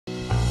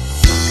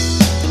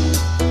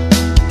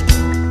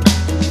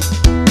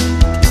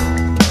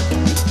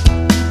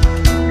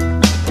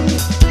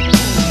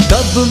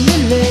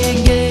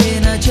मिलेंगे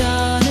न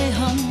जाने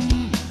हम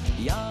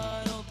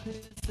यारों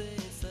फिर से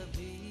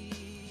सभी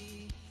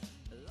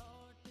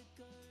लौट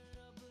कर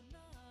अब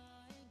ना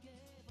आएंगे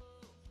वो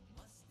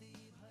मस्ती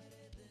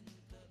भरे दिन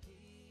कभी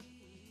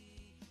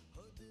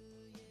खुद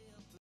ये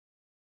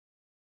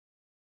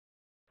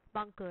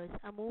Bunkers,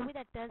 a movie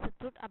that tells the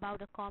truth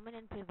about a common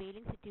and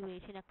prevailing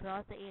situation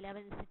across the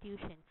A-level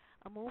institution.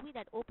 A movie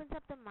that opens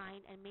up the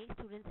mind and makes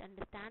students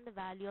understand the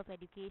value of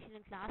education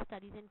and class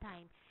studies in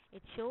time.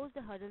 It shows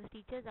the hurdles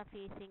teachers are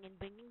facing in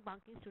bringing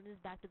bunking students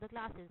back to the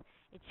classes.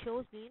 It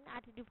shows the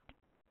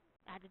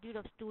attitude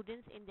of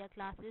students in their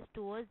classes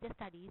towards their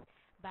studies,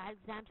 bad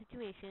exam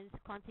situations,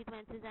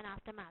 consequences, and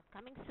aftermath.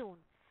 Coming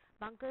soon.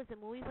 Bunkers, the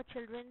movie for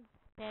children,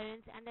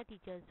 parents, and their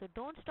teachers. So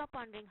don't stop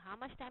wondering how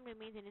much time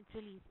remains in its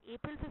release.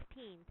 April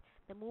 15th,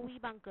 the movie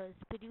Bunkers,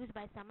 produced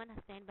by Saman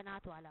Hussain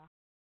Banatwala.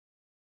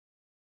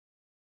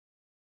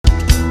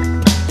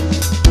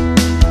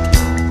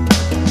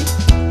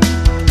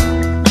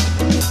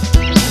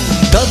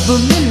 कब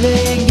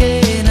मिलेंगे